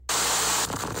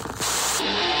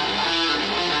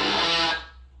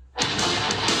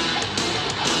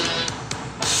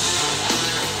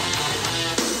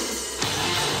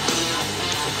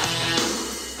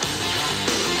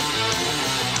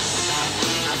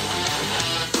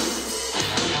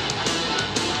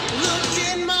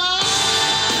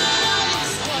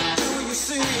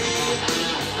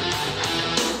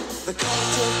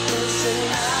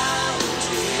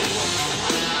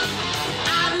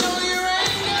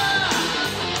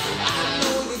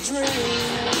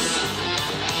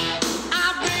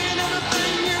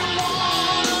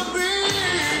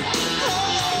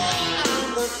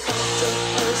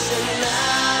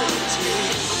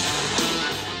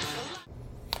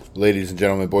Ladies and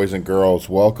gentlemen, boys and girls,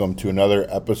 welcome to another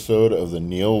episode of the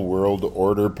Neil World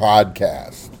Order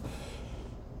podcast.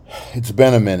 It's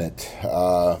been a minute.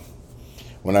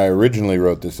 When I originally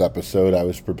wrote this episode, I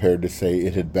was prepared to say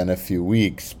it had been a few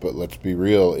weeks, but let's be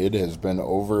real, it has been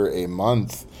over a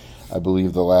month. I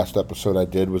believe the last episode I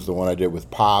did was the one I did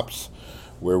with Pops,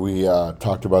 where we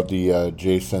talked about the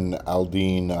Jason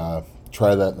Aldean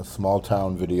Try That in a Small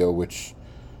Town video, which,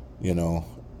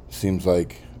 seems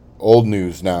like old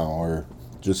news now, or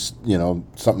just,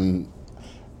 something.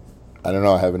 I don't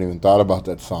know. I haven't even thought about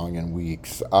that song in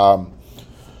weeks.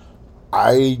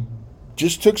 I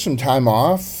just took some time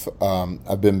off.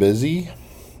 I've been busy.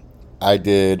 I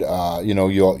did,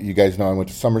 you guys know I went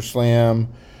to SummerSlam.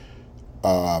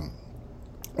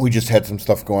 We just had some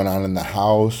stuff going on in the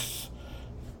house.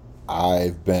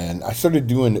 I started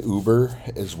doing Uber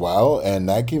as well, and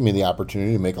that gave me the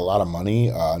opportunity to make a lot of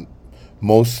money,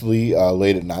 mostly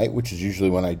late at night, which is usually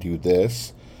when I do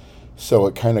this. So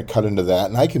it kind of cut into that,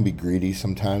 and I can be greedy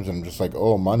sometimes. I'm just like,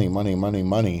 oh, money, money, money,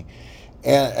 money.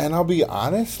 And I'll be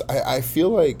honest, I feel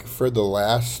like for the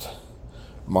last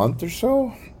month or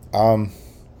so, I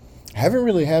haven't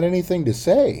really had anything to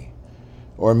say,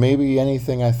 or maybe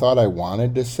anything I thought I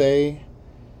wanted to say,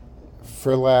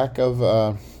 for lack of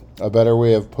a better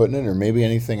way of putting it, or maybe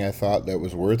anything I thought that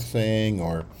was worth saying,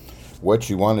 or what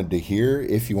you wanted to hear,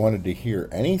 if you wanted to hear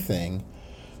anything.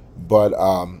 But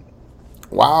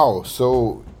wow,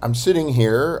 so I'm sitting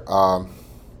here.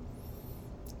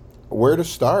 Where to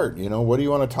start? What do you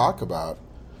want to talk about?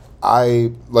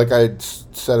 Like I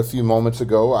said a few moments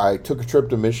ago, I took a trip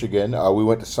to Michigan. We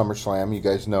went to SummerSlam. You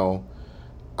guys know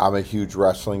I'm a huge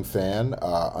wrestling fan.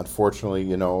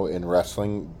 Unfortunately, in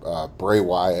wrestling, Bray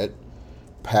Wyatt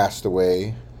passed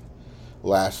away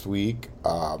last week.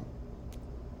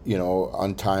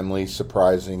 Untimely,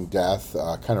 surprising death.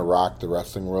 Kind of rocked the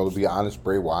wrestling world. To be honest,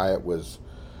 Bray Wyatt was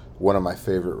one of my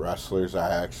favorite wrestlers.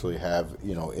 I actually have,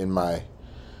 in my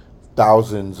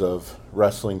thousands of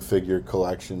wrestling figure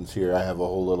collections here, I have a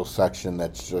whole little section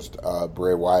that's just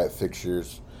Bray Wyatt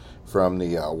fixtures, from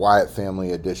the Wyatt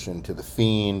Family edition to the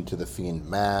Fiend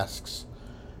masks.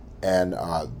 And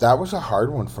that was a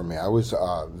hard one for me. I was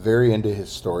very into his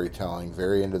storytelling,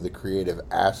 very into the creative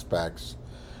aspects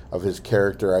of his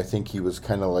character. I think he was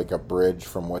kind of like a bridge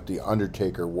from what The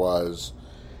Undertaker was,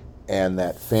 and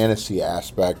that fantasy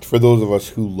aspect for those of us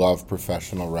who love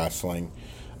professional wrestling,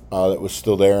 that was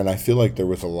still there. And I feel like there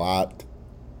was a lot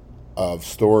of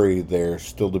story there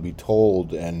still to be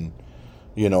told. And,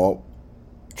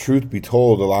 truth be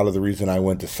told, a lot of the reason I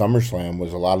went to SummerSlam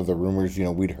was a lot of the rumors,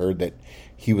 we'd heard that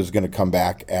he was going to come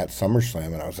back at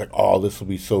SummerSlam. And I was like, oh, this will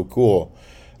be so cool.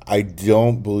 I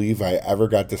don't believe I ever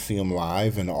got to see him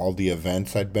live in all the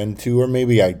events I'd been to, or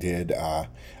maybe I did.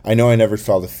 I know I never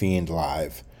saw The Fiend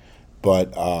live,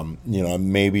 but,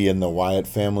 maybe in the Wyatt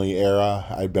family era,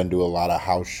 I'd been to a lot of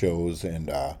house shows and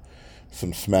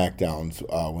some SmackDowns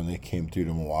when they came through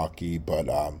to Milwaukee. But,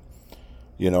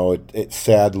 it's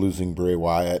sad losing Bray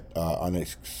Wyatt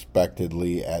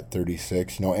unexpectedly at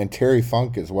 36. And Terry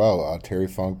Funk as well. Terry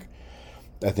Funk,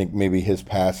 I think maybe his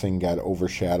passing got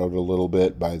overshadowed a little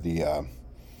bit by the,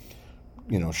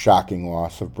 shocking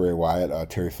loss of Bray Wyatt.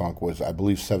 Terry Funk was, I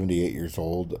believe, 78 years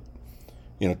old.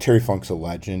 Terry Funk's a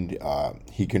legend.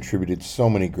 He contributed so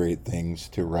many great things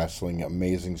to wrestling.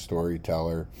 Amazing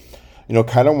storyteller.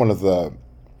 Kind of one of the...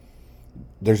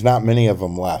 There's not many of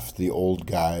them left. The old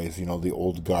guys, the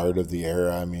old guard of the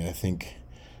era. I mean, I think...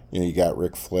 you got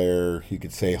Ric Flair. You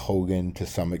could say Hogan to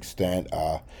some extent.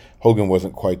 Hogan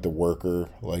wasn't quite the worker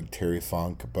like Terry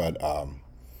Funk, but,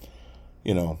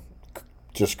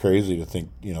 just crazy to think,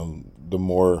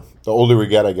 the older we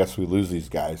get, I guess we lose these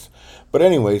guys. But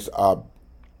anyways,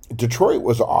 Detroit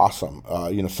was awesome.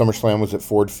 SummerSlam was at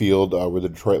Ford Field, where the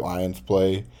Detroit Lions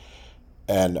play.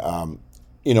 And,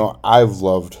 I've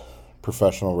loved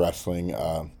professional wrestling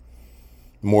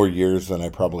more years than I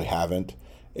probably haven't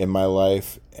in my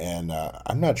life, and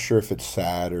I'm not sure if it's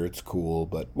sad or it's cool,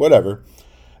 but whatever.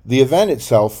 The event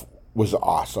itself was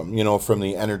awesome, from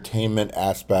the entertainment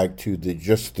aspect to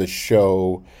the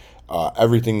show,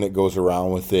 everything that goes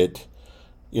around with it,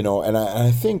 and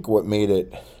I think what made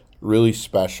it really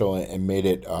special and made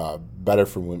it better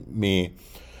for me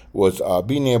was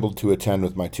being able to attend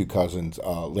with my two cousins,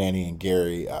 Lanny and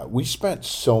Gary. We spent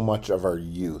so much of our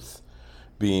youth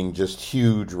being just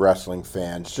huge wrestling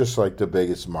fans, just like the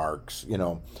biggest marks,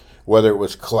 whether it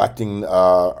was collecting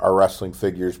our wrestling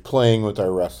figures, playing with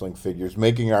our wrestling figures,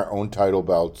 making our own title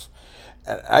belts.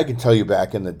 And I can tell you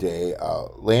back in the day,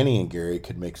 Lanny and Gary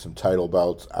could make some title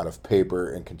belts out of paper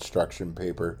and construction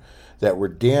paper that were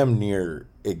damn near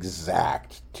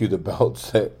exact to the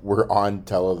belts that were on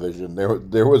television.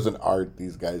 There was an art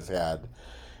these guys had,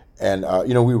 and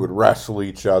we would wrestle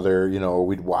each other.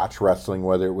 We'd watch wrestling,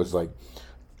 whether it was like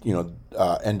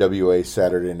NWA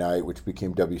Saturday Night, which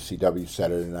became WCW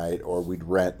Saturday Night, or we'd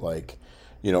rent like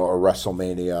a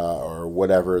WrestleMania or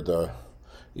whatever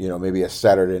maybe a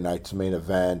Saturday night's main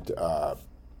event,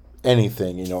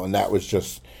 anything, and that was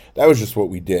just what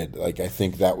we did. Like I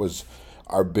think that was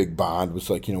our big bond was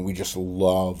like we just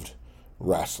loved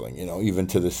wrestling. Even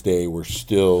to this day we're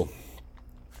still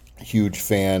huge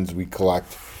fans. We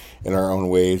collect in our own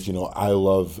ways. I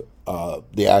love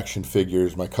the action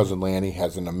figures. My cousin Lanny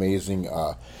has an amazing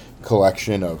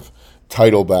collection of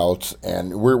title belts,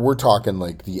 and we're talking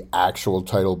like the actual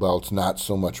title belts, not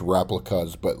so much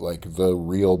replicas, but like the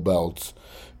real belts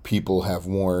people have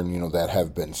worn, that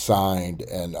have been signed,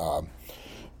 and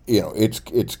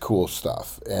it's cool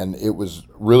stuff. And it was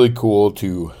really cool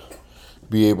to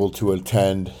be able to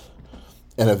attend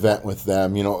an event with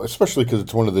them, especially because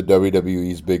it's one of the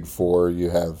WWE's big four.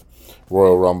 You have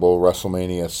Royal Rumble,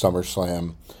 WrestleMania,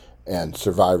 SummerSlam, and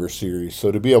Survivor Series.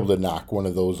 So to be able to knock one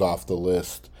of those off the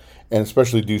list, and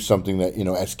especially do something that,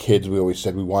 as kids we always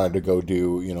said we wanted to go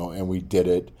do, and we did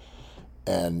it.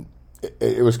 And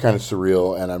it was kind of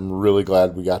surreal, and I'm really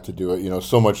glad we got to do it,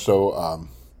 so much so,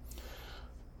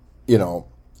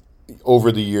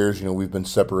 over the years, we've been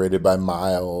separated by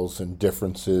miles and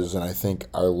differences, and I think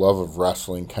our love of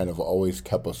wrestling kind of always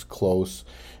kept us close.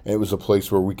 And it was a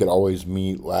place where we could always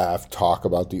meet, laugh, talk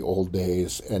about the old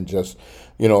days, and just,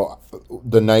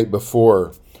 the night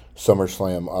before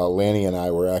SummerSlam, Lanny and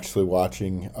I were actually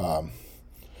watching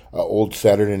old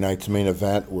Saturday night's main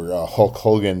event where Hulk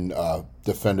Hogan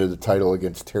defended the title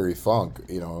against Terry Funk,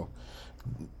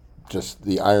 just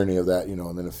the irony of that,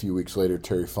 and then a few weeks later,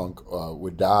 Terry Funk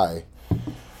would die.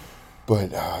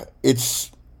 But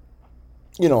it's,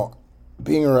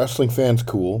 being a wrestling fan's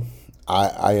cool.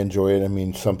 I enjoy it. I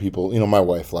mean, some people, my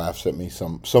wife laughs at me.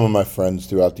 Some of my friends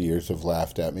throughout the years have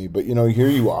laughed at me. But, here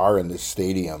you are in this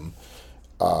stadium.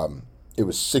 It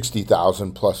was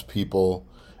 60,000 plus people,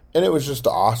 and it was just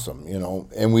awesome,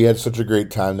 And we had such a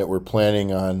great time that we're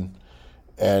planning on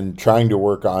and trying to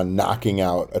work on knocking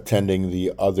out attending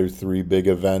the other three big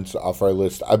events off our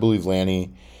list. I believe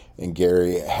Lanny and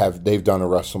Gary they've done a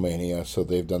WrestleMania, so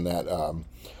they've done that. I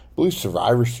believe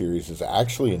Survivor Series is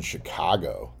actually in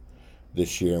Chicago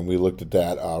this year, and we looked at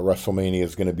that. WrestleMania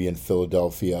is going to be in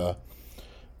Philadelphia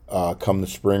come the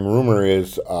spring. Rumor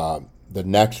is the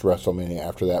next WrestleMania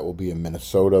after that will be in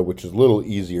Minnesota, which is a little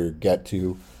easier to get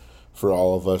to for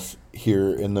all of us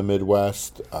here in the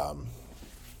Midwest.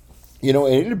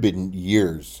 It had been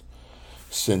years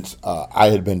since I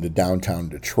had been to downtown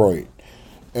Detroit.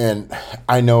 And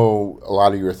I know a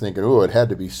lot of you are thinking, oh, it had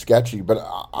to be sketchy. But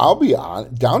I'll be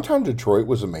honest, downtown Detroit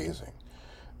was amazing.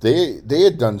 They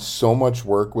had done so much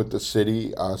work with the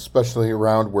city, especially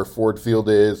around where Ford Field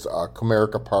is,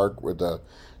 Comerica Park, where the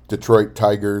Detroit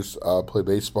Tigers play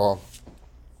baseball.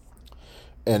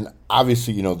 And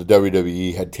obviously, the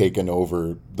WWE had taken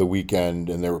over the weekend,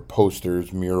 and there were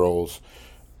posters, murals,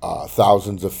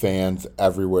 thousands of fans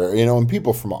everywhere, and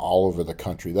people from all over the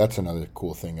country. That's another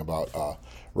cool thing about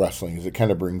wrestling is it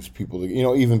kind of brings people to,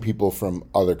 even people from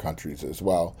other countries as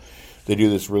well. They do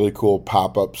this really cool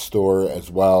pop-up store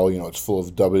as well. It's full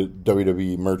of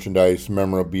WWE merchandise,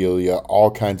 memorabilia,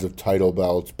 all kinds of title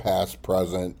belts, past,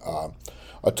 present,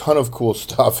 a ton of cool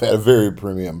stuff at a very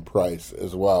premium price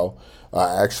as well.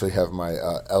 I actually have my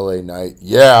LA Knight,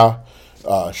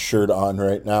 shirt on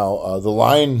right now. The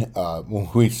line, when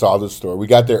we saw the store, we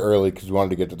got there early because we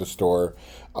wanted to get to the store,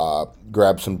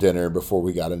 grab some dinner before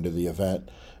we got into the event.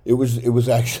 It was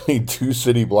actually 2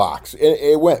 city blocks.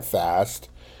 It went fast,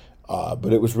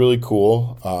 but it was really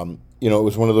cool. It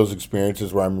was one of those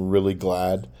experiences where I'm really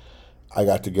glad I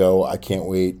got to go. I can't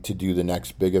wait to do the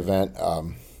next big event. I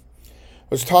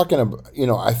was talking about,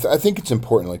 I think it's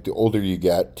important, like the older you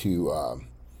get to,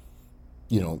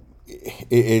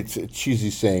 it's a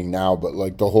cheesy saying now, but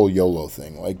like the whole YOLO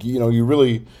thing, like, you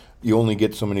only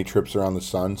get so many trips around the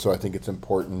sun. So I think it's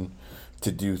important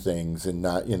to do things and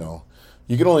not,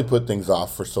 you can only put things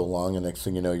off for so long. And next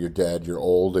thing you know, you're dead, you're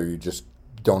old, or you just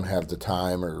don't have the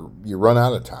time, or you run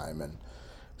out of time. And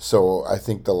so I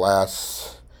think the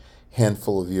last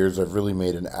handful of years, I've really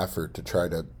made an effort to try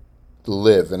to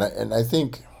live. And I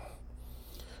think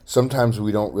sometimes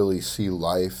we don't really see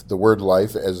life, the word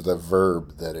life, as the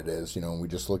verb that it is, and we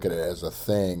just look at it as a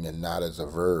thing and not as a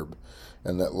verb,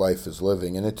 and that life is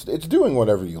living. And it's doing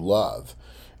whatever you love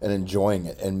and enjoying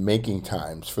it and making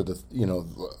times for the,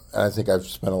 and I think I've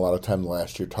spent a lot of time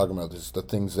last year talking about this, the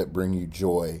things that bring you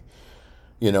joy,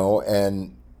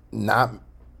 and not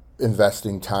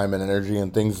investing time and energy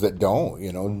in things that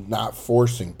don't, not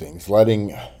forcing things,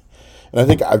 and I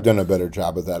think I've done a better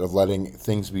job of that, of letting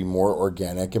things be more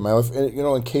organic in my life. And,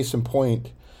 in case in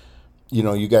point,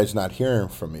 you guys not hearing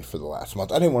from me for the last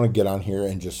month. I didn't want to get on here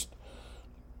and just,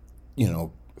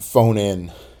 phone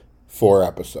in 4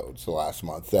 episodes the last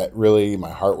month that really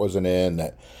my heart wasn't in,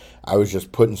 that I was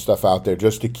just putting stuff out there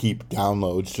just to keep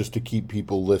downloads, just to keep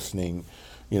people listening,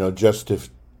 just to,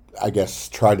 I guess,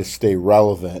 try to stay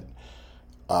relevant,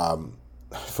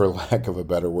 for lack of a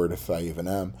better word, if I even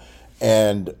am.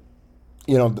 And,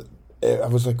 I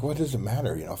was like, what does it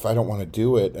matter? If I don't want to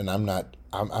do it and I'm not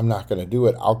going to do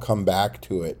it, I'll come back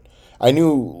to it. I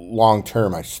knew long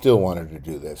term I still wanted to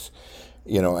do this,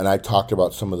 and I talked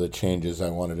about some of the changes I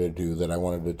wanted to do, that I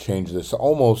wanted to change this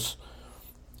almost,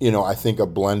 I think a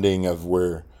blending of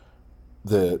where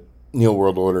the Neil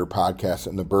World Order podcast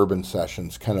and the bourbon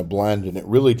sessions kind of blend, and it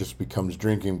really just becomes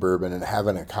drinking bourbon and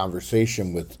having a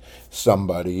conversation with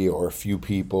somebody or a few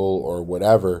people or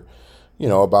whatever,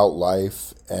 about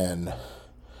life and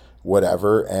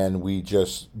whatever, and we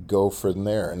just go from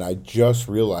there. And I just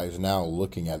realized now,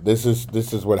 looking at this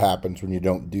is what happens when you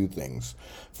don't do things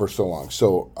for so long.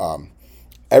 So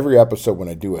every episode when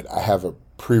I do it, I have a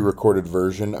pre-recorded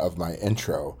version of my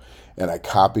intro, and I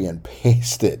copy and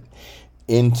paste it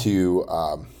into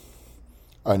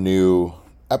a new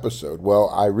episode. Well,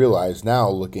 I realize now,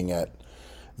 looking at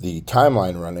the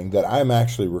timeline running, that I'm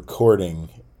actually recording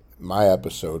my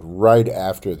episode right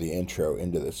after the intro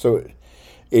into this. So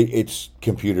it's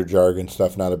computer jargon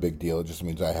stuff, not a big deal. It just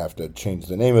means I have to change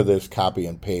the name of this, copy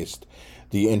and paste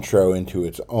the intro into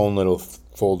its own little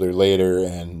folder later,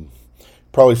 and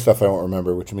probably stuff I won't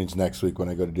remember, which means next week when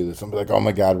I go to do this, I'm like, oh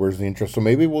my God, where's the intro? So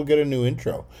maybe we'll get a new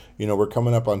intro. We're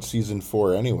coming up on season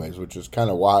 4 anyways, which is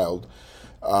kind of wild.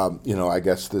 I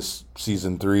guess this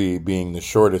season 3 being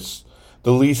the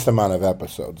least amount of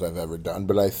episodes I've ever done,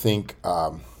 but I think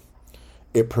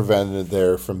it prevented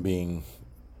there from being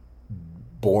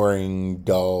boring,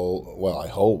 dull, well, I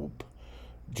hope,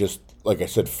 just, like I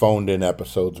said, phoned in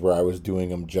episodes where I was doing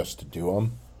them just to do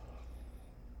them.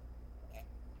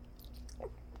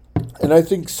 And I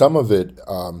think some of it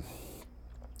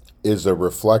is a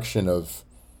reflection of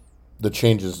the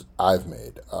changes I've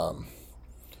made.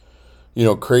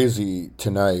 Crazy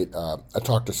tonight, I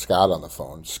talked to Scott on the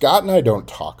phone. Scott and I don't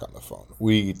talk on the phone.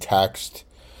 We text.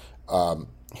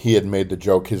 He had made the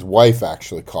joke. His wife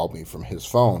actually called me from his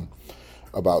phone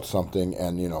about something,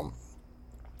 and,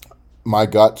 my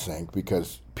gut sank,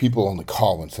 because people only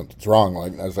call when something's wrong.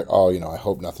 Like, I was like, oh, I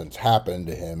hope nothing's happened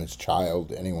to him, his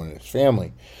child, anyone in his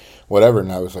family, whatever.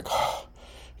 And I was like, oh,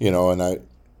 and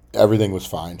everything was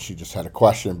fine. She just had a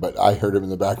question, but I heard him in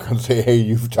the background say, hey,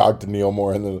 you've talked to Neil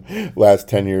more in the last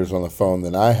 10 years on the phone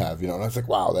than I have, and I was like,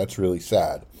 wow, that's really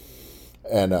sad.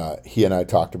 And he and I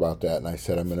talked about that, and I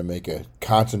said, I'm going to make a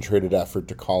concentrated effort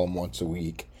to call him once a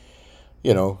week.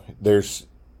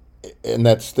 And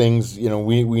that's things,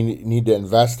 we need to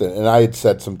invest in. And I had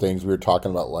said some things, we were talking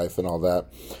about life and all that.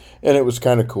 And it was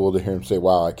kind of cool to hear him say,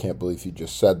 wow, I can't believe you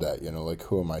just said that, like,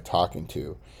 who am I talking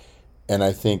to? And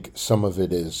I think some of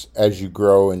it is as you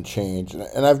grow and change.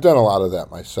 And I've done a lot of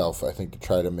that myself, I think, to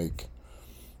try to make,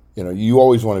 you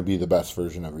always want to be the best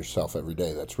version of yourself every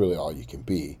day. That's really all you can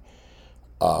be.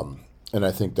 And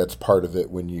I think that's part of it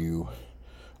when you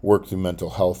work through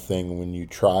mental health thing, when you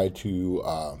try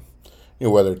to,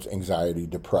 whether it's anxiety,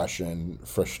 depression,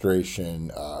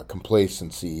 frustration,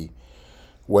 complacency,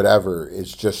 whatever,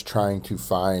 is just trying to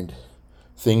find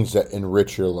things that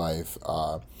enrich your life.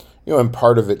 And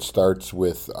part of it starts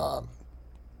with,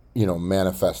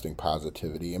 manifesting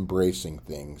positivity, embracing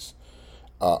things,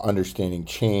 understanding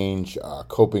change,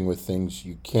 coping with things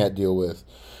you can't deal with,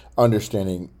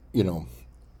 understanding,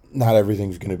 not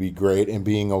everything's going to be great, and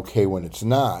being okay when it's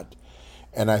not.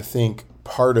 And I think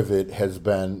part of it has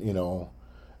been,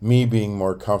 me being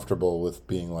more comfortable with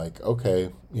being like,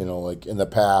 okay, like in the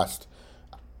past,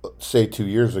 say 2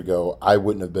 years ago, I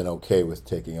wouldn't have been okay with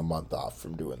taking a month off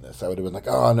from doing this. I would have been like,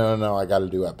 oh, no, I got to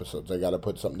do episodes. I got to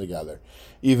put something together.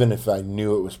 Even if I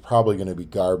knew it was probably going to be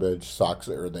garbage, sucks,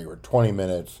 or they were 20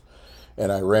 minutes,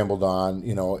 and I rambled on,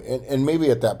 and maybe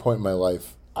at that point in my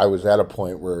life, I was at a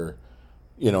point where,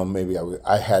 maybe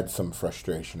I had some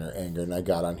frustration or anger, and I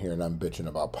got on here and I'm bitching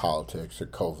about politics or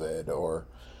COVID or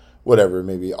whatever,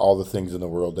 maybe all the things in the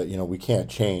world that, we can't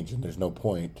change, and there's no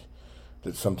point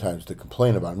that sometimes to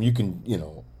complain about them. You can,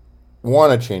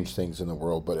 want to change things in the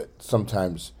world, but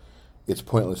sometimes it's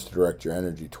pointless to direct your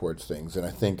energy towards things. And I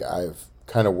think I've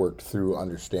kind of worked through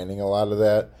understanding a lot of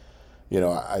that.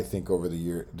 I think over the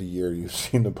year you've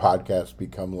seen the podcast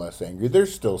become less angry.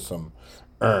 There's still some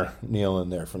Neil in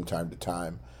there from time to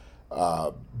time.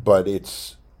 But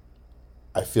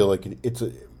I feel like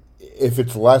if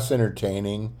it's less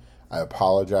entertaining, I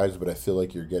apologize, but I feel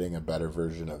like you're getting a better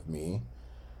version of me.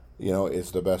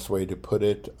 Is the best way to put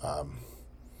it.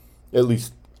 At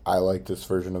least I like this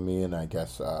version of me, and I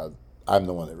guess I'm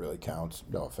the one that really counts.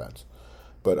 No offense.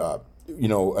 But,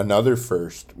 another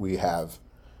first we have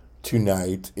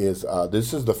tonight is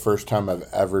this is the first time I've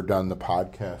ever done the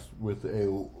podcast with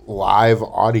a live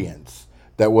audience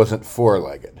that wasn't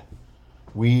four-legged.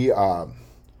 We, a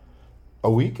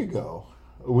week ago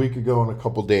in a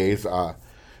couple days,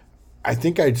 I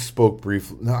think I spoke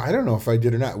briefly. No, I don't know if I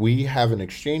did or not. We have an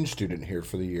exchange student here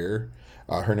for the year.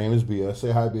 Her name is Bia.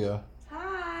 Say hi, Bia.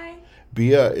 Hi.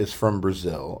 Bia is from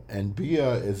Brazil, and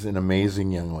Bia is an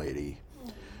amazing young lady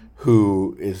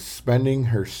who is spending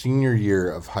her senior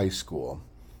year of high school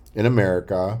in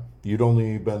America. You'd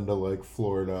only been to like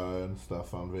Florida and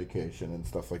stuff on vacation and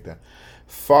stuff like that.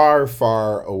 Far,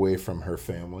 far away from her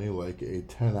family, like a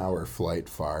 10-hour flight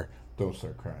far. Don't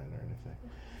start crying or anything.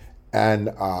 And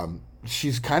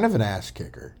she's kind of an ass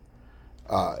kicker,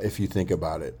 if you think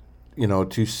about it.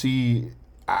 To see,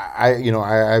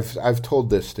 I've told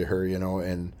this to her,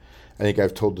 and I think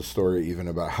I've told the story even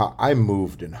about how I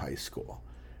moved in high school.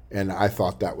 And I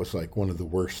thought that was like one of the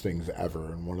worst things ever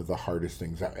and one of the hardest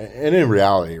things. And in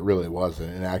reality, it really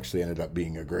wasn't. It actually ended up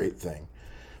being a great thing.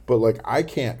 But like, I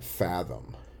can't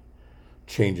fathom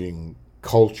changing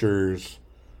cultures,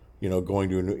 going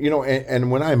to a new, and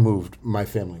when I moved, my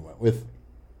family went with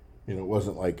me. It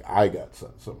wasn't like I got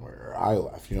sent somewhere or I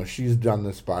left. She's done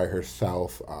this by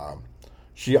herself.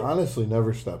 She honestly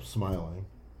never stops smiling.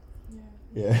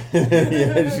 Yeah.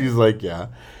 Yeah. She's like, yeah.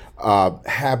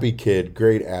 Happy kid,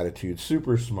 great attitude,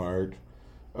 super smart,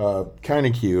 kind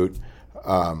of cute.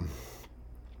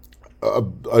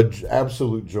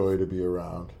 Absolute joy to be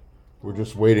around. We're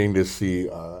just waiting to see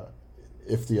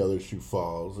if the other shoe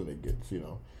falls and it gets,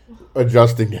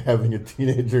 adjusting to having a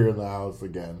teenager in the house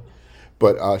again.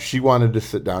 But she wanted to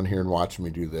sit down here and watch me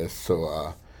do this,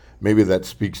 so maybe that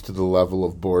speaks to the level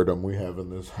of boredom we have in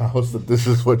this house, that this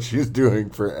is what she's doing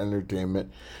for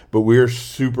entertainment. But we're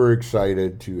super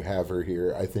excited to have her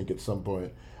here. I think at some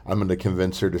point I'm going to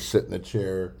convince her to sit in the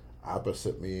chair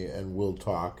opposite me, and we'll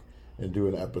talk and do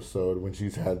an episode when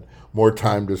she's had more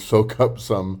time to soak up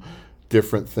some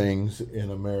different things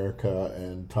in America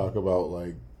and talk about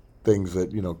like things that,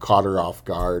 caught her off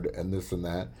guard and this and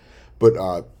that.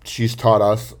 But she's taught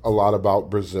us a lot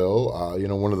about Brazil.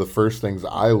 One of the first things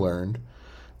I learned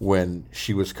when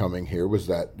she was coming here was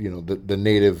that, the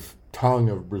native tongue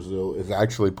of Brazil is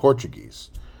actually Portuguese.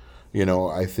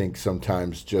 I think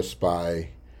sometimes just by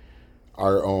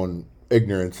our own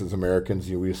ignorance as Americans,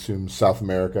 we assume South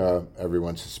America,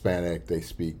 everyone's Hispanic, they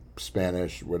speak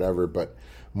Spanish, whatever. But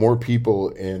more people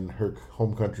in her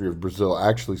home country of Brazil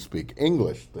actually speak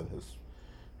English than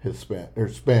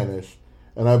Spanish.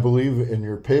 And I believe in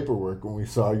your paperwork when we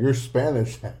saw your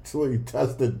Spanish actually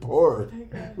tested poor,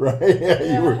 right? Yeah,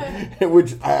 you were,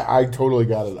 which I totally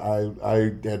got it.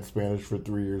 I had Spanish for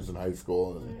 3 years in high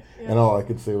school, and all I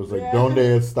could say was like, "Donde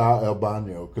está el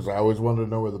baño?" Because I always wanted to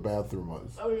know where the bathroom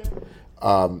was. Oh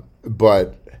yeah.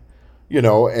 But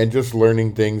and just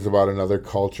learning things about another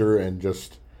culture, and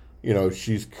just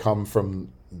she's come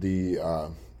from the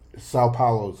Sao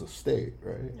Paulo's a state,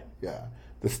 right? Yeah.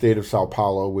 The state of Sao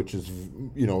Paulo, which is,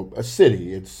 a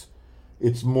city.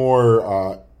 It's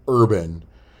more urban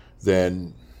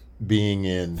than being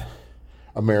in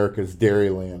America's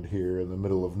Dairyland here in the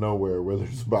middle of nowhere, where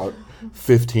there's about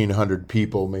 1,500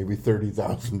 people, maybe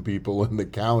 30,000 people in the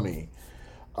county.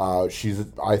 I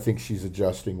think she's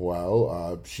adjusting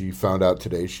well. She found out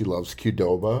today she loves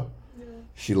Qdoba. Yeah.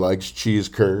 She likes cheese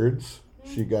curds.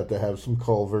 She got to have some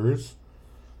Culvers.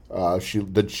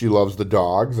 She loves the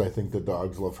dogs. I think the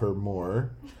dogs love her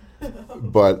more.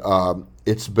 But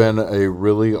it's been a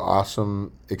really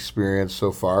awesome experience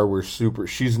so far.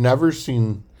 She's never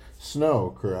seen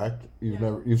snow, correct?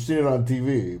 You've seen it on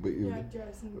TV, but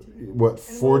what,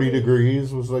 40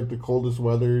 degrees was like the coldest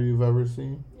weather you've ever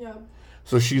seen? Yeah.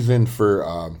 So she's in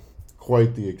for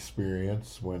quite the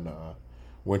experience when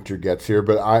winter gets here.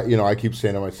 But I keep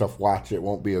saying to myself, watch, it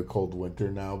won't be a cold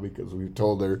winter now, because we've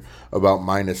told her about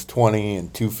minus 20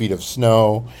 and 2 feet of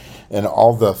snow and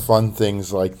all the fun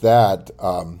things like that.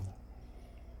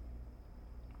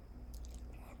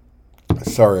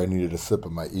 Sorry, I needed a sip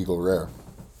of my Eagle Rare,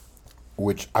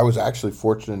 which I was actually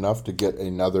fortunate enough to get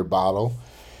another bottle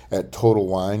at Total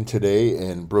Wine today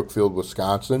in Brookfield,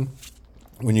 Wisconsin.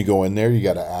 When you go in there, you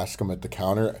got to ask them at the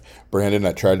counter. Brandon,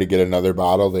 I tried to get another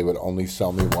bottle. They would only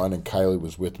sell me one, and Kylie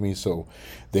was with me, so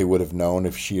they would have known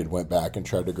if she had went back and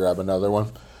tried to grab another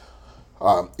one.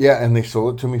 Yeah, and they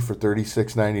sold it to me for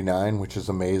 $36.99, which is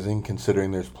amazing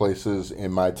considering there's places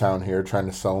in my town here trying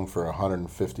to sell them for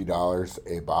 $150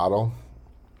 a bottle.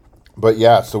 But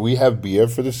yeah, so we have Bia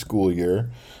for the school year.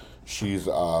 She's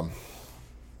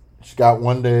she's got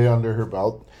 1 day under her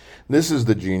belt. This is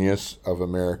the genius of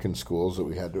American schools that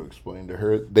we had to explain to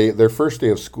her. Their first day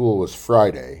of school was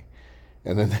Friday,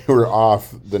 and then they were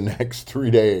off the next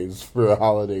 3 days for a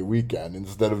holiday weekend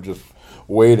instead of just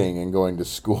waiting and going to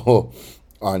school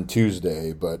on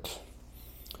Tuesday. But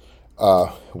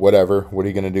whatever. What are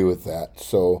you going to do with that?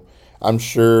 So I'm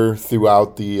sure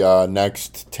throughout the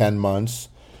next 10 months,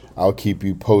 I'll keep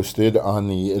you posted on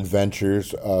the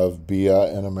adventures of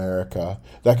Bia in America.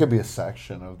 That could be a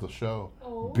section of the show.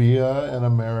 Oh. Bia in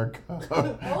America.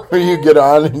 Okay. Where you get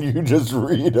on and you just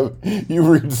read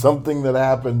something that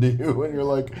happened to you, and you're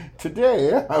like,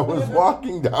 today I was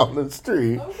walking down the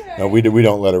street. Okay. No, we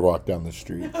don't let her walk down the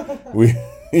street.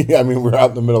 I mean, we're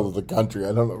out in the middle of the country.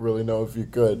 I don't really know if you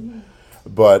could.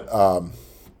 But,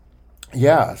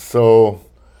 yeah, so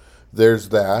there's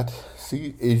that.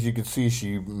 See, as you can see,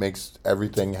 she makes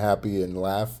everything happy and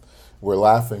laugh. We're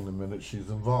laughing the minute she's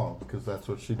involved because that's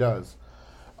what she does.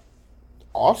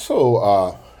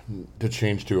 Also, to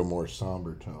change to a more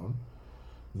somber tone,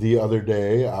 the other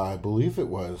day, I believe it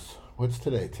was, what's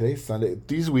today? Today's Sunday.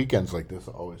 These weekends like this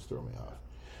always throw me off.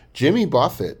 Jimmy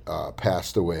Buffett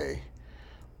passed away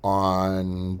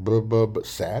on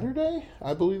Saturday,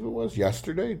 I believe it was.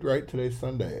 Yesterday, right? Today's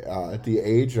Sunday. At the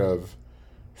age of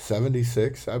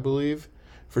 76, I believe.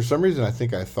 For some reason, I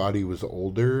think I thought he was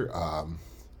older. I'm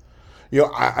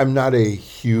not a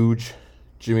huge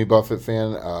Jimmy Buffett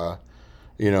fan.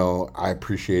 I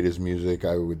appreciate his music.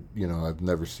 I've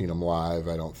never seen him live.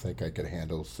 I don't think I could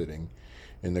handle sitting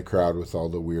in the crowd with all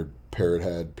the weird parrot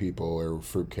head people or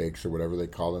fruitcakes or whatever they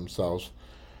call themselves.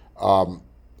 I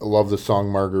love the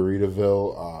song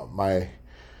Margaritaville.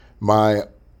 My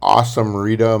awesome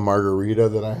Rita margarita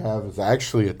that I have is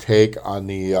actually a take on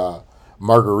the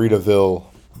Margaritaville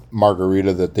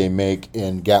margarita that they make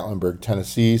in Gatlinburg,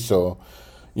 Tennessee. So,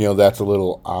 that's a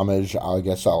little homage I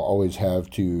guess I'll always have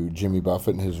to Jimmy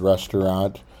Buffett and his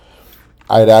restaurant.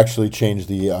 I had actually changed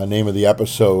the name of the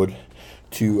episode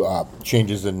to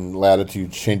Changes in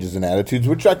Latitudes, Changes in Attitudes,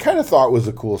 which I kind of thought was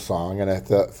a cool song, and I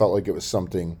felt like it was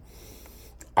something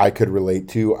I could relate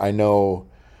to. I know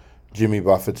Jimmy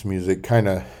Buffett's music kind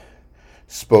of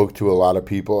spoke to a lot of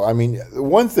people. I mean,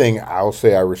 one thing I'll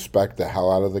say I respect the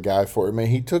hell out of the guy for, man,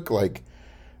 he took like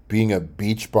being a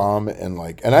beach bum and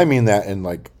I mean that in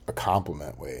like a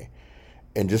compliment way,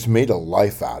 and just made a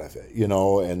life out of it,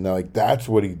 and like that's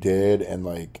what he did, and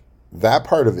like that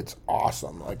part of it's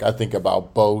awesome. Like I think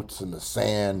about boats and the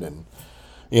sand, and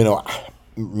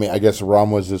I guess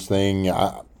rum was his thing.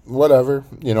 Whatever,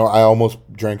 I almost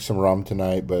drank some rum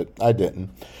tonight, but I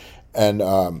didn't. And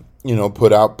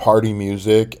put out party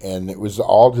music, and it was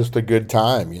all just a good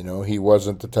time. He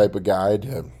wasn't the type of guy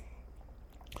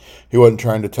he wasn't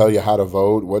trying to tell you how to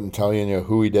vote, wasn't telling you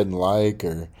who he didn't like,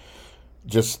 or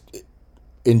just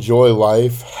enjoy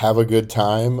life, have a good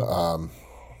time,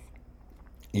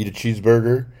 eat a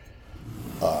cheeseburger,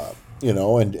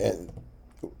 and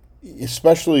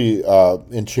especially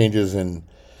in Changes in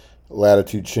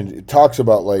Latitude, it talks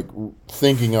about like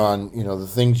thinking on the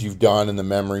things you've done and the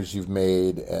memories you've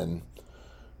made and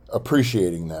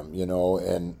appreciating them,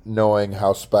 and knowing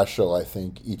how special I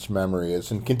think each memory is,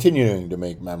 and continuing to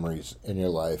make memories in your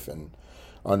life, and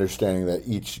understanding that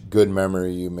each good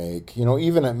memory you make,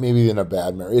 even maybe in a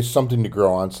bad memory, is something to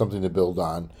grow on, something to build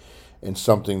on, and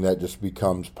something that just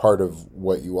becomes part of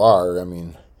what you are. I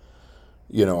mean,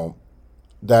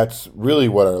 that's really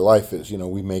what our life is.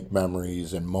 We make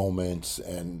memories and moments,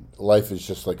 and life is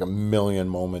just like a million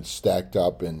moments stacked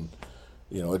up, and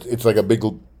it's like a big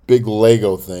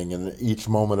Lego thing, and each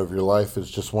moment of your life is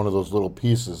just one of those little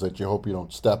pieces that you hope you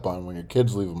don't step on when your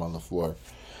kids leave them on the floor.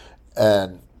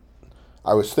 And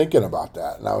I was thinking about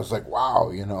that, and I was like, wow,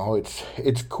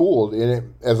 it's cool.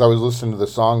 And as I was listening to the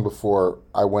song before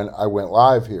I went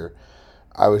live here,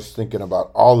 I was thinking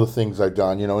about all the things I've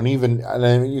done, and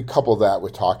then you couple that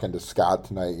with talking to Scott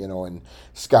tonight, and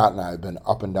Scott and I have been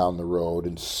up and down the road,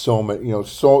 and so many,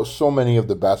 so many of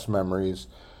the best memories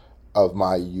of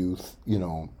my youth,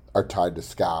 are tied to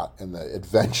Scott and the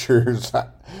adventures,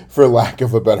 for lack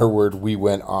of a better word, we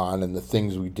went on, and the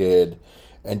things we did,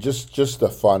 and just the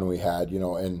fun we had,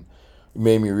 and it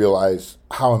made me realize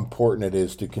how important it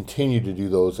is to continue to do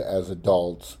those as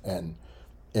adults and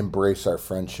embrace our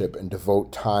friendship and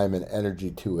devote time and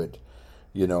energy to it,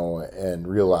 and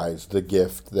realize the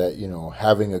gift that,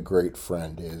 having a great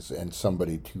friend is, and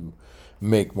somebody to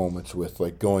make moments with,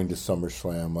 like going to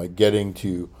SummerSlam, like getting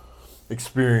to,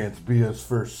 experience Bia's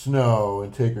first snow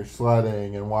and take her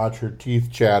sledding and watch her teeth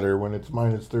chatter when it's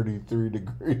minus 33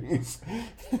 degrees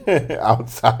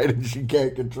outside and she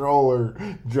can't control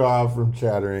her jaw from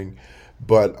chattering.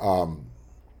 But,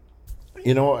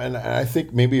 and I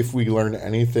think maybe if we learn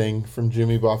anything from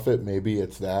Jimmy Buffett, maybe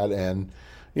it's that. And,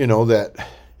 that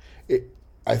it,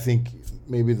 I think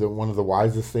maybe one of the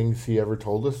wisest things he ever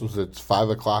told us was it's 5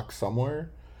 o'clock somewhere.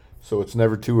 So it's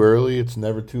never too early, it's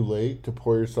never too late to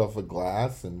pour yourself a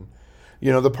glass. And,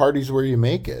 the party's where you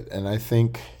make it. And I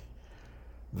think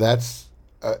that's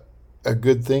a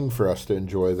good thing for us to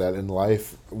enjoy that in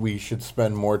life. We should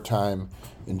spend more time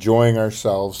enjoying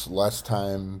ourselves, less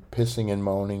time pissing and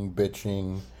moaning,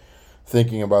 bitching,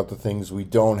 thinking about the things we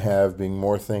don't have, being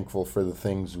more thankful for the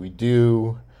things we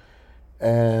do,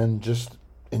 and just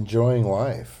enjoying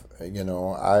life.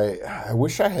 I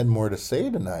wish I had more to say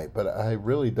tonight, but I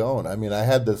really don't. I mean, I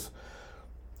had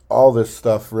all this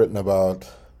stuff written about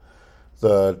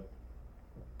the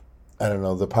I don't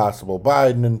know, the possible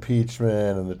Biden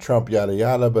impeachment and the Trump yada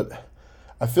yada, but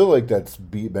I feel like that's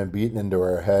been beaten into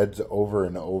our heads over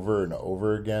and over and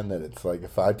over again. That it's like,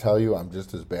 if I tell you I'm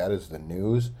just as bad as the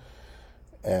news.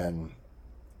 And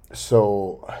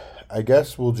so I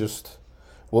guess we'll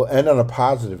end on a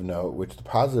positive note, which the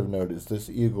positive note is this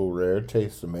Eagle Rare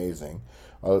tastes amazing.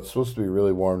 It's supposed to be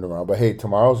really warm tomorrow, but hey,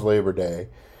 tomorrow's Labor Day,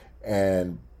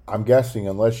 and I'm guessing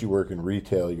unless you work in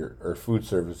retail or food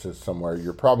services somewhere,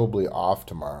 you're probably off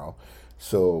tomorrow.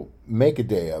 So make a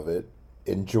day of it.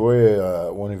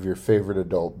 Enjoy one of your favorite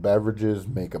adult beverages.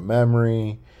 Make a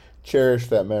memory. Cherish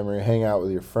that memory. Hang out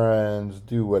with your friends.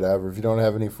 Do whatever. If you don't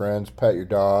have any friends, pet your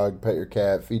dog, pet your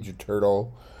cat, feed your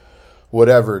turtle,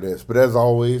 whatever it is. But as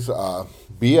always,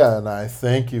 Bia and I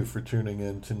thank you for tuning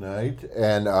in tonight.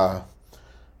 And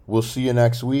we'll see you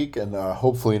next week, and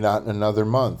hopefully not in another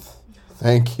month.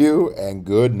 Thank you, and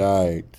good night.